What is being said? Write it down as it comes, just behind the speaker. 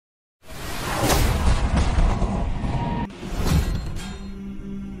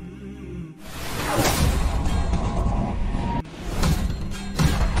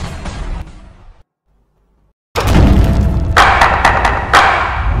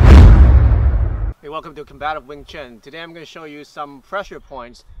welcome to Combative Wing Chun. Today I'm going to show you some pressure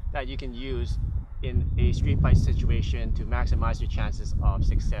points that you can use in a street fight situation to maximize your chances of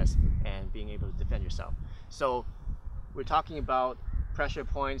success and being able to defend yourself. So we're talking about pressure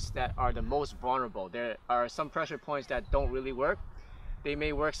points that are the most vulnerable. There are some pressure points that don't really work. They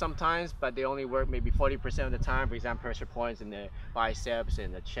may work sometimes, but they only work maybe 40% of the time. For example, pressure points in the biceps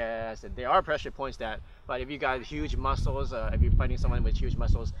and the chest. And there are pressure points that, but if you got huge muscles, if you're fighting someone with huge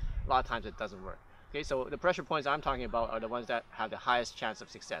muscles, a lot of times it doesn't work. Okay, so the pressure points I'm talking about are the ones that have the highest chance of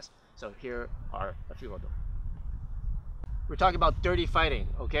success. So here are a few of them. We're talking about dirty fighting,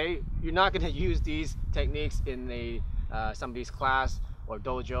 okay? You're not going to use these techniques in somebody's class or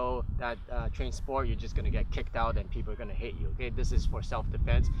dojo that train sport. You're just going to get kicked out and people are going to hate you, okay? This is for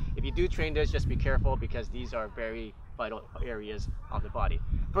self-defense. If you do train this, just be careful because these are very vital areas of the body.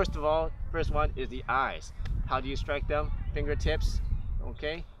 First of all, first one is the eyes. How do you strike them? Fingertips,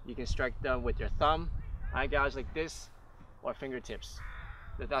 okay? You can strike them with your thumb, eye gouge like this, or fingertips.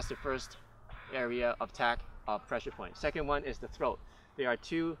 That's the first area of attack of pressure point. Second one is the throat. There are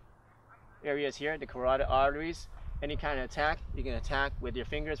two areas here, the carotid arteries. Any kind of attack, you can attack with your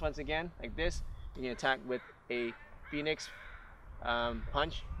fingers once again, like this. You can attack with a phoenix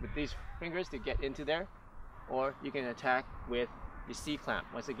punch with these fingers to get into there. Or you can attack with the C-clamp.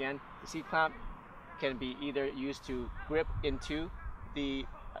 Once again, the C-clamp can be either used to grip into the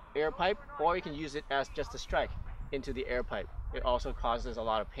air pipe, or you can use it as just a strike into the air pipe. It also causes a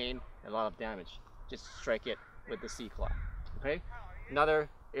lot of pain and a lot of damage. Just strike it with the C-claw. Okay. Another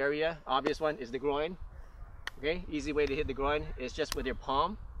area, obvious one, is the groin. Okay, easy way to hit the groin is just with your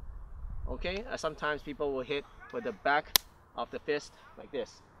palm. Okay, sometimes people will hit with the back of the fist like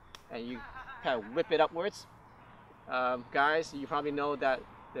this, and you kind of whip it upwards. Guys, you probably know that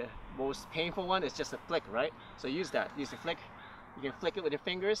the most painful one is just a flick, right? So use that. Use the flick. You can flick it with your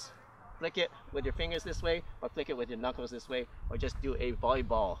fingers, flick it with your fingers this way, or flick it with your knuckles this way, or just do a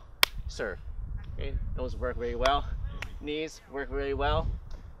volleyball serve. Okay, those work very well. Knees work very well.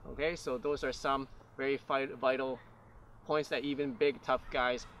 Okay, so those are some very vital points that even big tough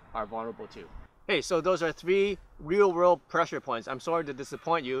guys are vulnerable to. Hey, so those are 3 real-world pressure points. I'm sorry to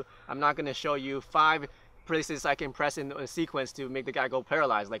disappoint you. I'm not going to show you 5 places I can press in a sequence to make the guy go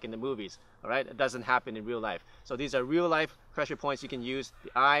paralyzed like in the movies. All right, it doesn't happen in real life. So these are real-life pressure points you can use: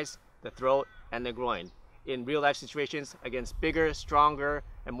 the eyes, the throat, and the groin. In real-life situations against bigger, stronger,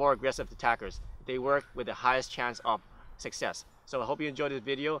 and more aggressive attackers, they work with the highest chance of success. So I hope you enjoyed this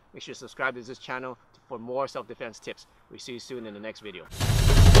video. Make sure to subscribe to this channel for more self-defense tips. We'll see you soon in the next video.